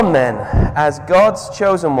Men, as God's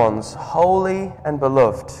chosen ones, holy and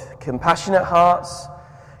beloved, compassionate hearts,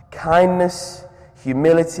 kindness,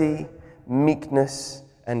 humility, meekness,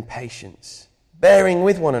 and patience, bearing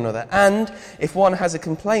with one another, and if one has a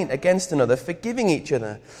complaint against another, forgiving each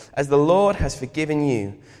other, as the Lord has forgiven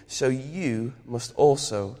you, so you must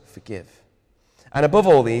also forgive. And above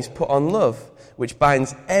all these, put on love, which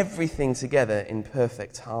binds everything together in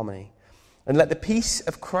perfect harmony. And let the peace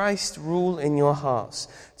of Christ rule in your hearts,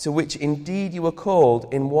 to which indeed you are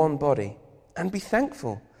called in one body, and be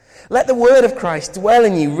thankful. Let the word of Christ dwell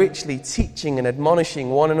in you richly, teaching and admonishing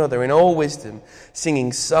one another in all wisdom,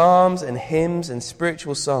 singing psalms and hymns and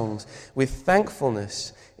spiritual songs with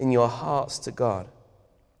thankfulness in your hearts to God.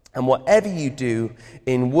 And whatever you do,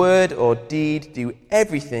 in word or deed, do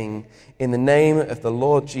everything in the name of the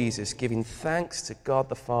Lord Jesus, giving thanks to God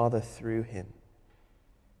the Father through him.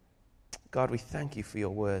 God, we thank you for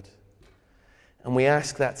your word. And we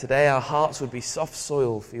ask that today our hearts would be soft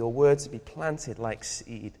soil for your word to be planted like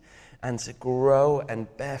seed and to grow and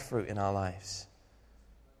bear fruit in our lives.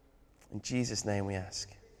 In Jesus' name we ask.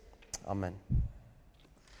 Amen.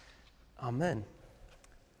 Amen.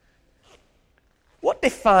 What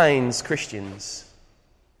defines Christians?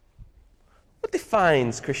 What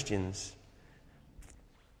defines Christians?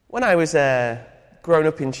 When I was growing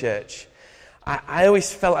up in church, I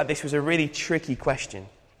always felt like this was a really tricky question.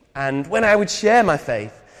 And when I would share my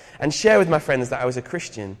faith and share with my friends that I was a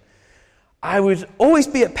Christian, I would always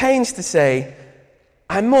be at pains to say,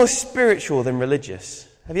 I'm more spiritual than religious.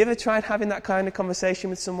 Have you ever tried having that kind of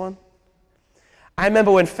conversation with someone? I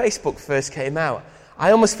remember when Facebook first came out,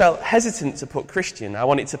 I almost felt hesitant to put Christian. I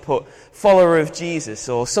wanted to put follower of Jesus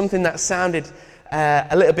or something that sounded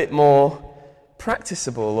a little bit more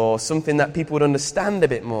practicable or something that people would understand a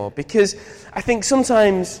bit more. Because I think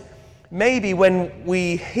sometimes maybe when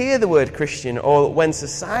we hear the word Christian or when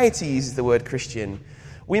society uses the word Christian,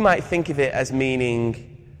 we might think of it as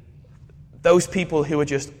meaning those people who are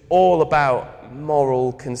just all about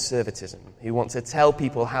moral conservatism, who want to tell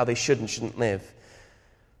people how they should and shouldn't live.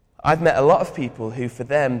 I've met a lot of people who, for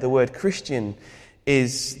them, the word Christian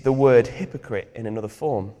is the word hypocrite in another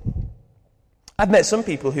form. I've met some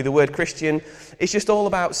people who the word Christian is just all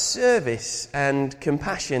about service and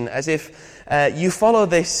compassion, as if you follow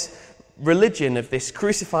this religion of this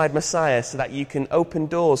crucified Messiah so that you can open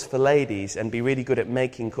doors for ladies and be really good at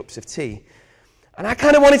making cups of tea. And I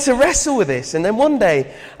kind of wanted to wrestle with this. And then one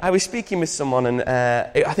day I was speaking with someone, and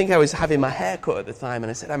I think I was having my hair cut at the time,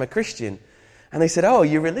 and I said, I'm a Christian. And they said, oh,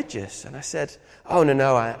 you're religious? And I said, oh,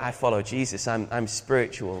 no, I follow Jesus. I'm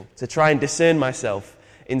spiritual, to try and discern myself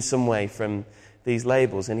in some way from these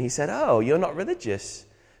labels. And he said, oh, you're not religious.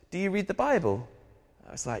 Do you read the Bible?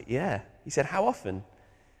 I was like, yeah. He said, how often?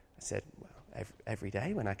 I said, well, every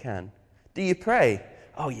day when I can. Do you pray?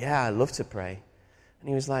 Oh, yeah, I love to pray. And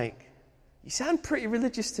he was like, you sound pretty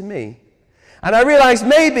religious to me. And I realized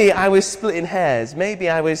maybe I was splitting hairs. Maybe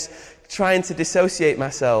I was trying to dissociate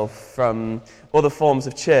myself from other forms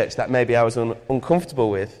of church that maybe I was uncomfortable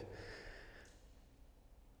with.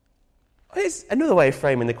 Here's another way of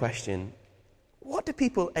framing the question. What do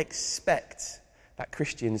people expect that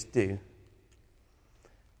Christians do?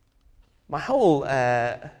 My whole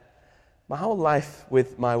life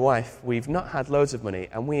with my wife, we've not had loads of money,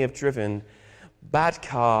 and we have driven bad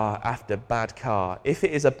car after bad car. If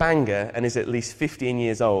it is a banger and is at least 15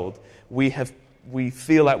 years old, we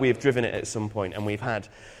feel like we have driven it at some point, and we've had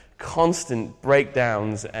constant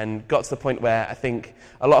breakdowns and got to the point where I think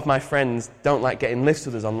a lot of my friends don't like getting lifts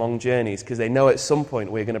with us on long journeys because they know at some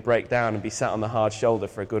point we're going to break down and be sat on the hard shoulder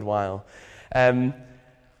for a good while.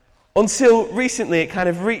 Until recently it kind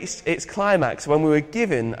of reached its climax when we were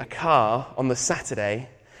given a car on the Saturday,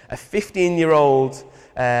 a 15-year-old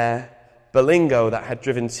Berlingo that had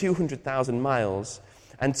driven 200,000 miles,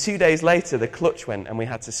 and 2 days later the clutch went and we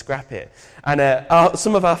had to scrap it. And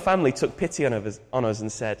some of our family took pity on us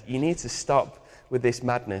and said, you need to stop with this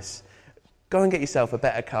madness. Go and get yourself a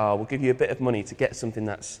better car. We'll give you a bit of money to get something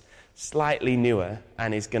that's slightly newer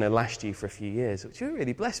and is going to last you for a few years, which we're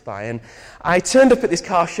really blessed by. And I turned up at this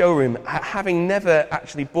car showroom having never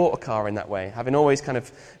actually bought a car in that way, having always kind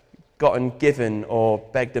of gotten given or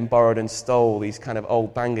begged and borrowed and stole these kind of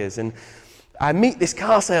old bangers. And I meet this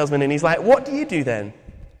car salesman and he's like, what do you do then?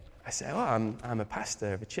 I say, oh, I'm a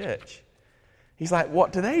pastor of a church. He's like,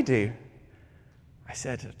 what do they do? I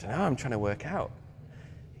said, I don't know, I'm trying to work out.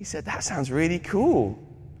 He said, that sounds really cool.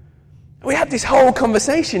 We had this whole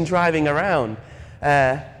conversation driving around,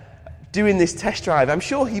 doing this test drive. I'm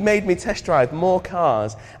sure he made me test drive more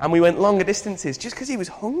cars, and we went longer distances just because he was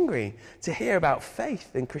hungry to hear about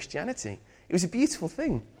faith and Christianity. It was a beautiful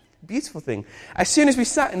thing. Beautiful thing. As soon as we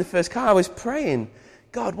sat in the first car, I was praying,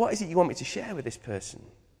 God, what is it you want me to share with this person?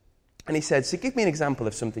 And he said, so give me an example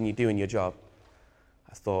of something you do in your job.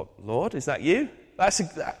 I thought, Lord, is that you?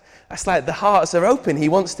 That's like the hearts are open. He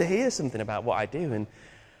wants to hear something about what I do. And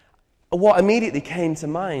what immediately came to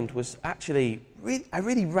mind was actually a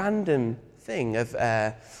really random thing of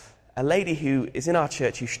a lady who is in our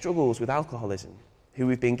church who struggles with alcoholism, who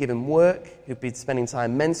we've been given work, who've been spending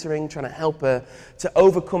time mentoring, trying to help her to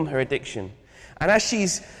overcome her addiction. And as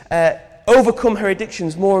she's overcome her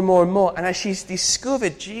addictions more and more and more, and as she's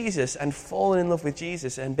discovered Jesus and fallen in love with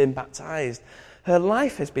Jesus and been baptized, her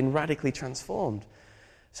life has been radically transformed.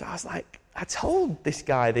 So I told this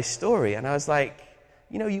guy this story, and I was like,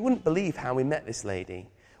 you wouldn't believe how we met this lady.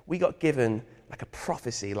 We got given like a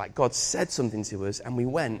prophecy, like God said something to us, and we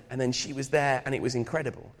went, and then she was there, and it was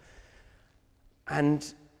incredible. And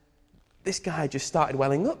this guy just started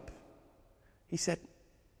welling up. He said,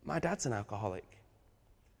 my dad's an alcoholic.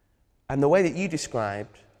 And the way that you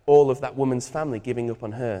described all of that woman's family giving up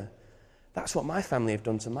on her, that's what my family have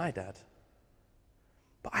done to my dad.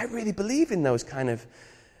 But I really believe in those kind of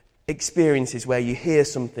experiences where you hear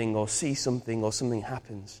something or see something or something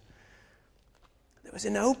happens. There was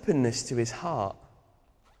an openness to his heart.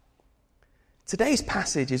 Today's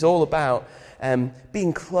passage is all about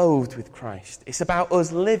being clothed with Christ. It's about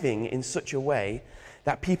us living in such a way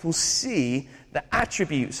that people see the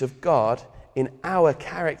attributes of God in our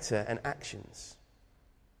character and actions.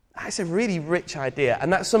 That's a really rich idea,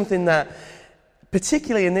 and that's something that,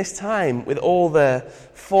 particularly in this time with all the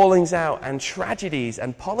fallings out and tragedies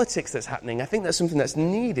and politics that's happening, I think that's something that's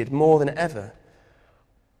needed more than ever.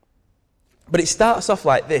 But it starts off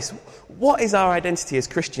like this. What is our identity as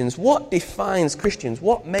Christians? What defines Christians?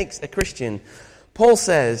 What makes a Christian? Paul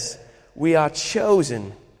says, we are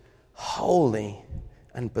chosen, holy,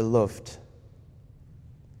 and beloved.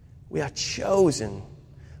 We are chosen,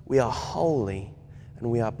 we are holy, and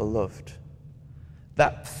we are beloved.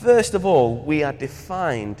 That first of all, we are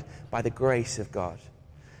defined by the grace of God.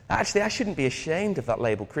 Actually, I shouldn't be ashamed of that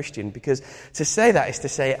label Christian, because to say that is to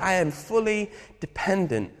say I am fully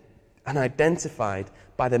dependent and identified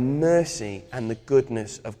by the mercy and the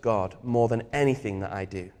goodness of God more than anything that I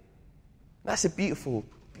do. That's a beautiful,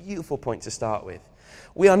 beautiful point to start with.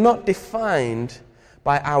 We are not defined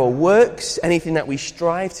by our works, anything that we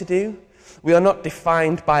strive to do. We are not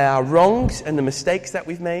defined by our wrongs and the mistakes that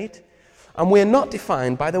we've made. And we are not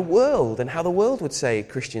defined by the world and how the world would say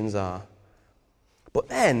Christians are. But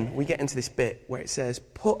then we get into this bit where it says,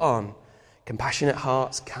 put on compassionate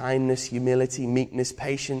hearts, kindness, humility, meekness,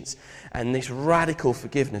 patience, and this radical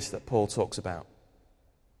forgiveness that Paul talks about.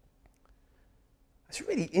 It's a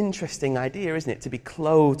really interesting idea, isn't it, to be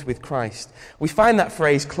clothed with Christ. We find that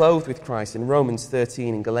phrase, clothed with Christ, in Romans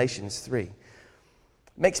 13 and Galatians 3. It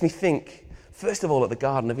makes me think, first of all, of the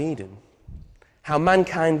Garden of Eden. How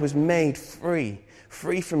mankind was made free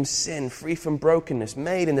from sin, free from brokenness,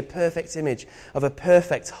 made in the perfect image of a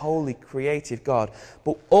perfect, holy, creative God,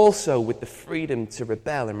 but also with the freedom to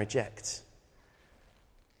rebel and reject.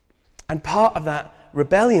 And part of that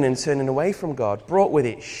rebellion and turning away from God brought with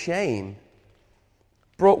it shame,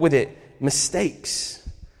 brought with it mistakes.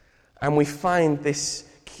 And we find this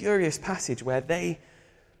curious passage where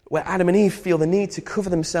Adam and Eve feel the need to cover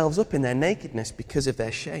themselves up in their nakedness because of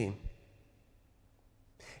their shame.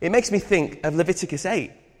 It makes me think of Leviticus 8.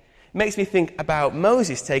 It makes me think about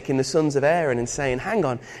Moses taking the sons of Aaron and saying, hang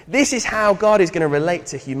on, this is how God is going to relate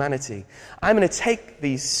to humanity. I'm going to take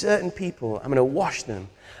these certain people, I'm going to wash them.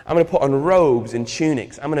 I'm going to put on robes and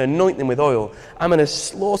tunics. I'm going to anoint them with oil. I'm going to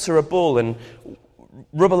slaughter a bull and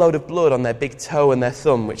rub a load of blood on their big toe and their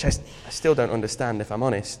thumb, which I still don't understand, if I'm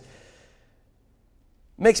honest.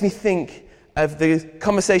 It makes me think of the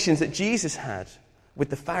conversations that Jesus had with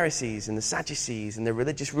the Pharisees and the Sadducees and the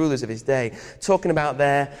religious rulers of his day, talking about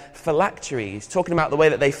their phylacteries, talking about the way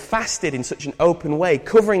that they fasted in such an open way,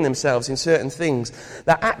 covering themselves in certain things,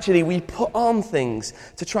 that actually we put on things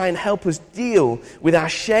to try and help us deal with our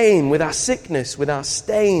shame, with our sickness, with our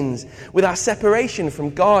stains, with our separation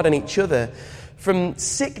from God and each other, from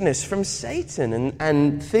sickness, from Satan,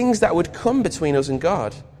 and things that would come between us and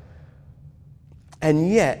God. And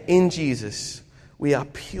yet, in Jesus, we are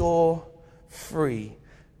pure, free,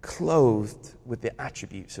 clothed with the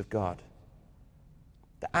attributes of God.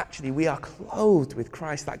 That actually we are clothed with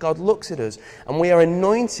Christ, that God looks at us and we are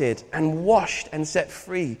anointed and washed and set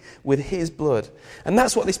free with his blood. And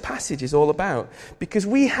that's what this passage is all about, because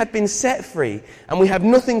we had been set free and we have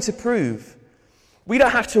nothing to prove. We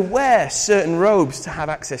don't have to wear certain robes to have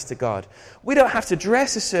access to God. We don't have to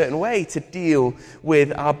dress a certain way to deal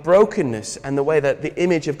with our brokenness and the way that the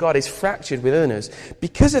image of God is fractured within us.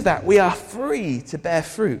 Because of that, we are free to bear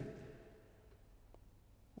fruit.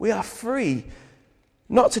 We are free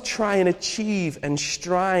not to try and achieve and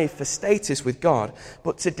strive for status with God,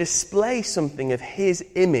 but to display something of His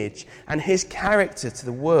image and His character to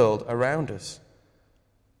the world around us.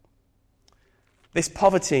 This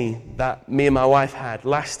poverty that me and my wife had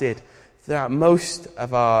lasted throughout most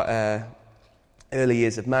of our early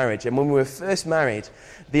years of marriage. And when we were first married,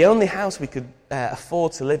 the only house we could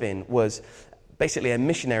afford to live in was basically a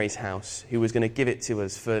missionary's house who was going to give it to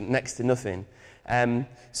us for next to nothing.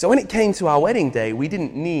 So when it came to our wedding day, we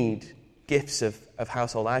didn't need gifts of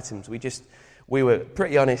household items. We were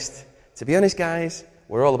pretty honest. To be honest, guys,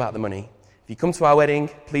 we're all about the money. If you come to our wedding,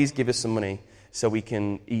 please give us some money so we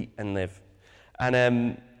can eat and live.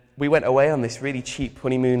 And we went away on this really cheap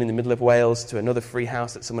honeymoon in the middle of Wales to another free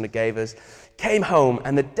house that someone had gave us. Came home,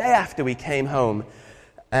 and the day after we came home,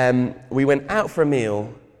 we went out for a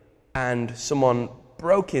meal, and someone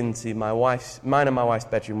broke into mine and my wife's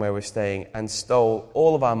bedroom where we were staying and stole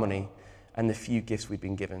all of our money and the few gifts we'd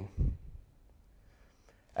been given.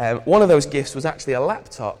 One of those gifts was actually a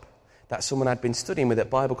laptop that someone I'd been studying with at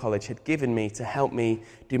Bible college had given me to help me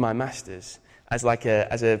do my master's as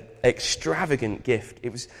an extravagant gift.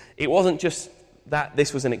 It wasn't just that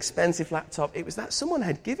this was an expensive laptop, it was that someone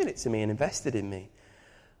had given it to me and invested in me.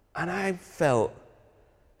 And I felt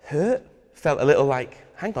hurt, felt a little like,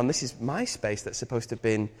 hang on, this is my space that's supposed to have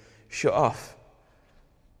been shut off.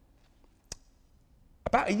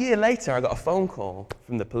 About a year later, I got a phone call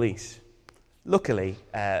from the police. Luckily,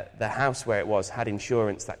 the house where it was had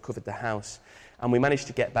insurance that covered the house, and we managed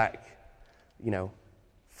to get back,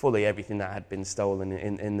 fully everything that had been stolen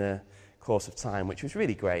in the course of time, which was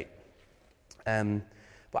really great.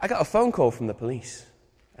 But I got a phone call from the police,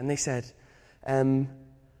 and they said, are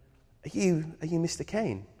you Mr.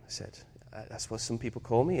 Kane? I said, that's what some people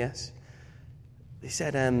call me, yes. They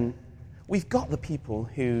said, we've got the people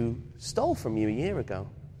who stole from you a year ago.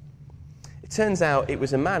 It turns out it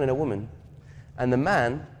was a man and a woman, and the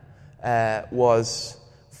man was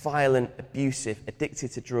violent, abusive, addicted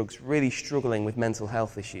to drugs, really struggling with mental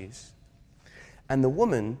health issues. And the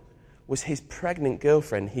woman was his pregnant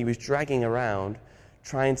girlfriend he was dragging around,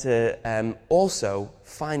 trying to also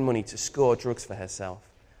find money to score drugs for herself.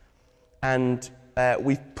 And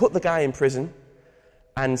we've put the guy in prison,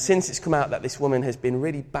 and since it's come out that this woman has been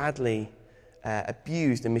really badly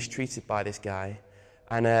abused and mistreated by this guy,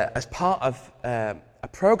 and as part of a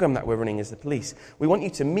program that we're running as the police, we want you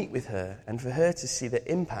to meet with her and for her to see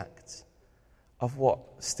the impact of what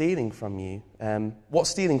stealing from you,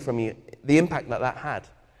 the impact that had.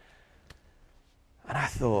 And I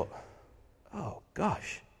thought, oh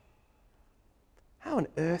gosh, how on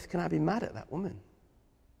earth can I be mad at that woman?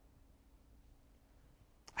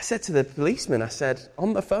 I said to the policeman,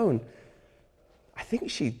 on the phone, I think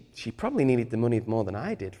she probably needed the money more than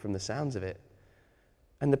I did from the sounds of it.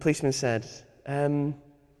 And the policeman said,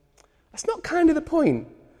 that's not kind of the point.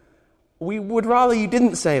 We would rather you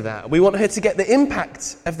didn't say that. We want her to get the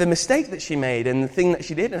impact of the mistake that she made and the thing that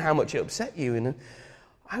she did and how much it upset you. And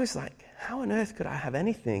I was like, how on earth could I have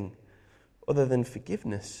anything other than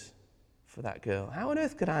forgiveness for that girl? How on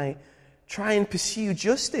earth could I try and pursue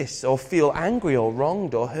justice or feel angry or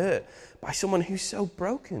wronged or hurt by someone who's so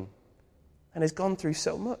broken and has gone through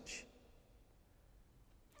so much?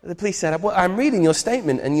 The police said, well, I'm reading your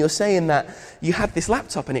statement and you're saying that you had this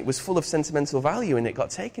laptop and it was full of sentimental value and it got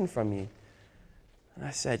taken from you. And I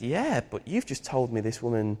said, yeah, but you've just told me this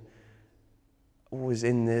woman was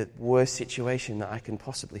in the worst situation that I can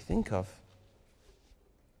possibly think of.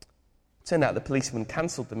 It turned out the policeman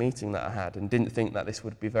cancelled the meeting that I had and didn't think that this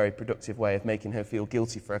would be a very productive way of making her feel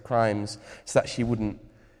guilty for her crimes so that she wouldn't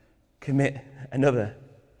commit another.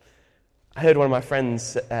 I heard one of my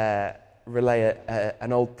friends relay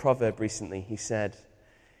an old proverb recently. He said,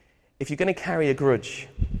 if you're going to carry a grudge,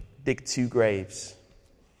 dig 2 graves.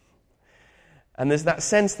 And there's that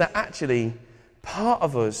sense that actually part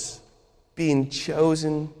of us being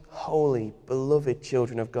chosen, holy, beloved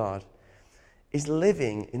children of God is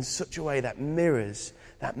living in such a way that mirrors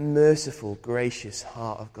that merciful, gracious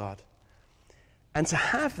heart of God. And to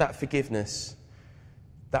have that forgiveness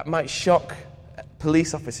that might shock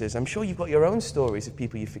police officers. I'm sure you've got your own stories of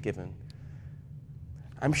people you've forgiven.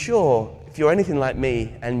 I'm sure if you're anything like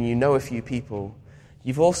me and you know a few people,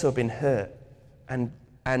 you've also been hurt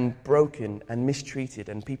and broken and mistreated,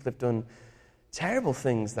 and people have done terrible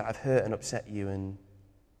things that have hurt and upset you, and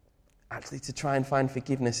actually to try and find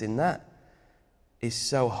forgiveness in that is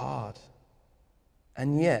so hard.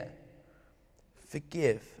 And yet,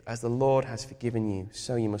 forgive as the Lord has forgiven you,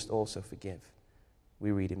 so you must also forgive. We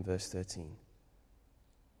read in verse 13.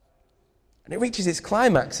 And it reaches its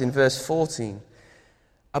climax in verse 14.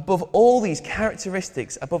 Above all these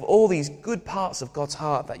characteristics, above all these good parts of God's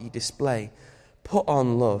heart that you display, put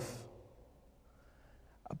on love.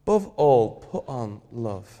 Above all, put on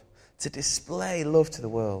love. To display love to the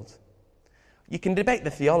world. You can debate the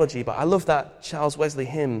theology, but I love that Charles Wesley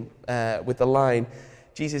hymn with the line,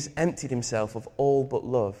 Jesus emptied himself of all but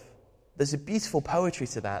love. There's a beautiful poetry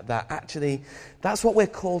to that actually, that's what we're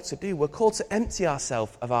called to do. We're called to empty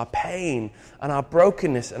ourselves of our pain and our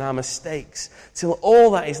brokenness and our mistakes till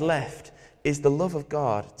all that is left is the love of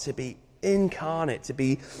God to be incarnate, to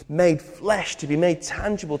be made flesh, to be made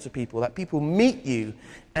tangible to people, that people meet you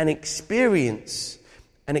and experience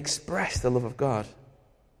and express the love of God.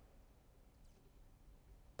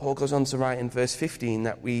 Paul goes on to write in verse 15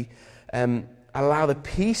 that we allow the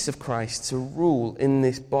peace of Christ to rule in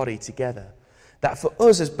this body together. That for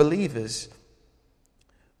us as believers,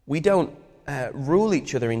 we don't rule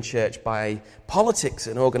each other in church by politics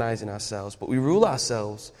and organising ourselves, but we rule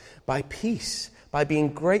ourselves by peace, by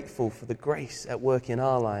being grateful for the grace at work in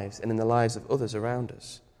our lives and in the lives of others around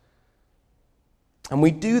us. And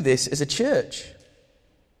we do this as a church.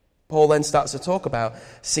 Paul then starts to talk about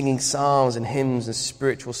singing psalms and hymns and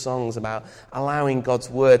spiritual songs, about allowing God's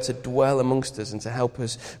word to dwell amongst us and to help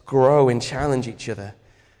us grow and challenge each other.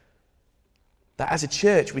 That as a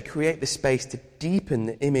church, we create the space to deepen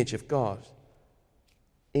the image of God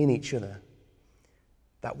in each other.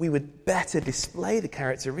 That we would better display the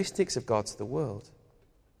characteristics of God to the world.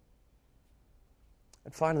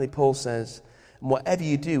 And finally, Paul says, and whatever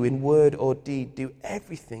you do in word or deed, do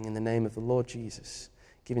everything in the name of the Lord Jesus,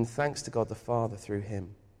 giving thanks to God the Father through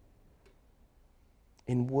him.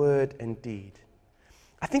 In word and deed.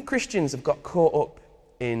 I think Christians have got caught up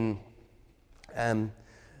in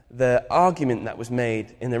the argument that was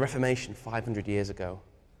made in the Reformation 500 years ago.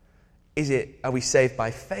 Are we saved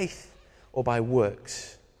by faith or by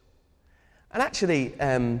works? And actually,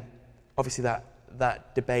 obviously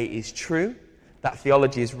that debate is true. That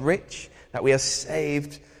theology is rich. That we are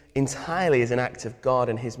saved entirely as an act of God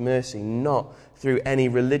and his mercy, not through any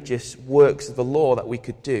religious works of the law that we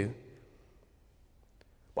could do.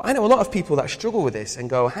 But I know a lot of people that struggle with this and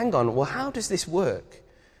go, hang on, well, how does this work?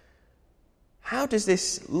 How does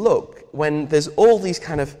this look when there's all these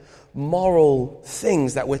kind of moral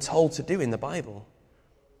things that we're told to do in the Bible?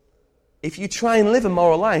 If you try and live a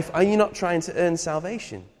moral life, are you not trying to earn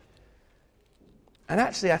salvation? And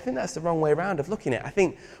actually, I think that's the wrong way around of looking at it. I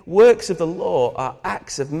think works of the law are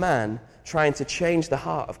acts of man trying to change the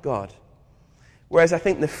heart of God. Whereas I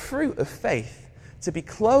think the fruit of faith, to be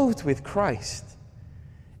clothed with Christ,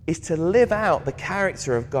 is to live out the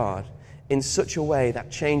character of God in such a way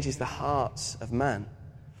that changes the hearts of man.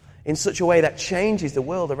 In such a way that changes the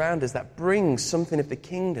world around us, that brings something of the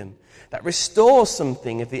kingdom, that restores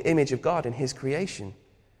something of the image of God in his creation.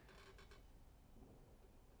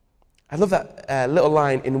 I love that little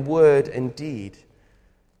line, in word and deed.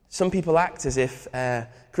 Some people act as if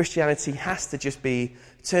Christianity has to just be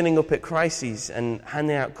turning up at crises and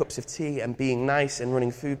handing out cups of tea and being nice and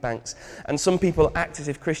running food banks. And some people act as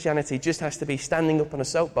if Christianity just has to be standing up on a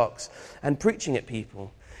soapbox and preaching at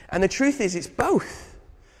people. And the truth is, it's both.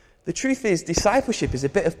 The truth is, discipleship is a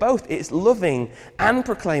bit of both. It's loving and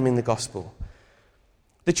proclaiming the gospel.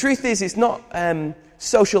 The truth is, it's not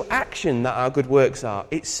social action that our good works are.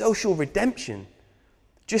 It's social redemption.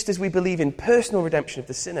 Just as we believe in personal redemption of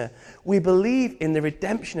the sinner, we believe in the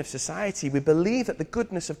redemption of society. We believe that the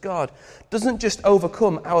goodness of God doesn't just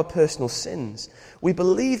overcome our personal sins. We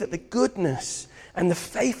believe that the goodness and the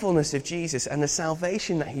faithfulness of Jesus and the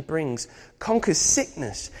salvation that he brings conquers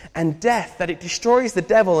sickness and death, that it destroys the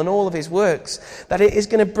devil and all of his works, that it is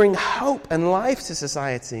going to bring hope and life to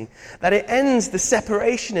society, that it ends the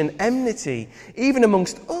separation and enmity even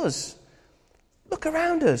amongst us. Look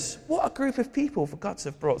around us. What a group of people for God to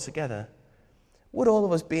have brought together. Would all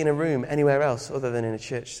of us be in a room anywhere else other than in a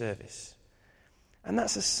church service? And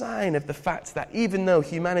that's a sign of the fact that even though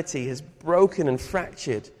humanity has broken and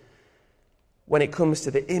fractured when it comes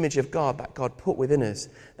to the image of God that God put within us,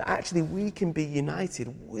 that actually we can be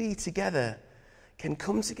united. We together can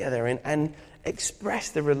come together and express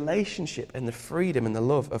the relationship and the freedom and the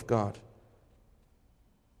love of God.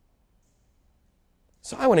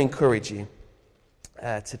 So I want to encourage you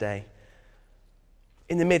today,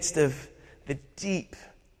 in the midst of the deep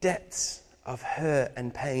depths of hurt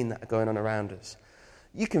and pain that are going on around us,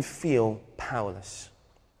 you can feel powerless.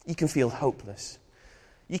 You can feel hopeless.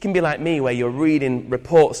 You can be like me, where you're reading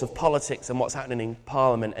reports of politics and what's happening in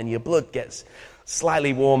Parliament, and your blood gets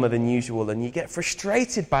slightly warmer than usual, and you get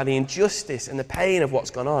frustrated by the injustice and the pain of what's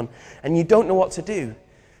gone on, and you don't know what to do.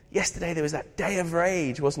 Yesterday there was that day of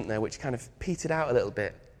rage, wasn't there, which kind of petered out a little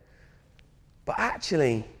bit. But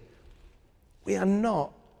actually, we are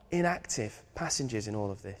not inactive passengers in all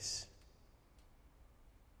of this.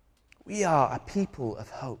 We are a people of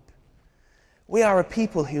hope. We are a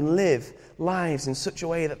people who live lives in such a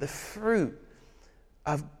way that the fruit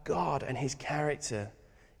of God and his character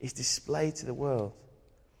is displayed to the world.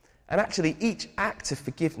 And actually, each act of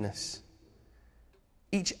forgiveness,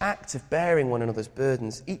 each act of bearing one another's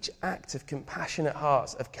burdens, each act of compassionate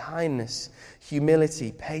hearts, of kindness,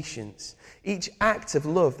 humility, patience, each act of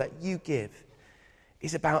love that you give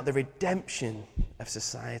is about the redemption of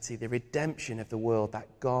society, the redemption of the world that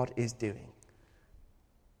God is doing.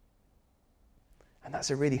 And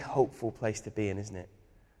that's a really hopeful place to be in, isn't it?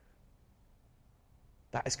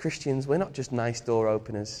 That as Christians, we're not just nice door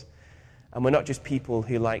openers, and we're not just people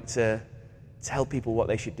who like to tell people what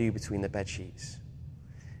they should do between the bed sheets.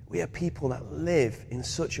 We are people that live in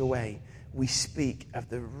such a way we speak of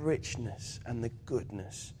the richness and the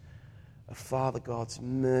goodness of Father God's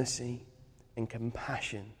mercy and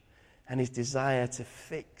compassion and his desire to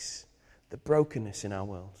fix the brokenness in our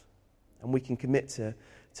world. And we can commit to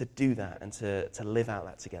do that and to live out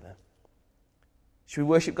that together. Should we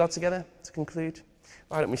worship God together to conclude?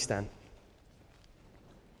 Why don't we stand?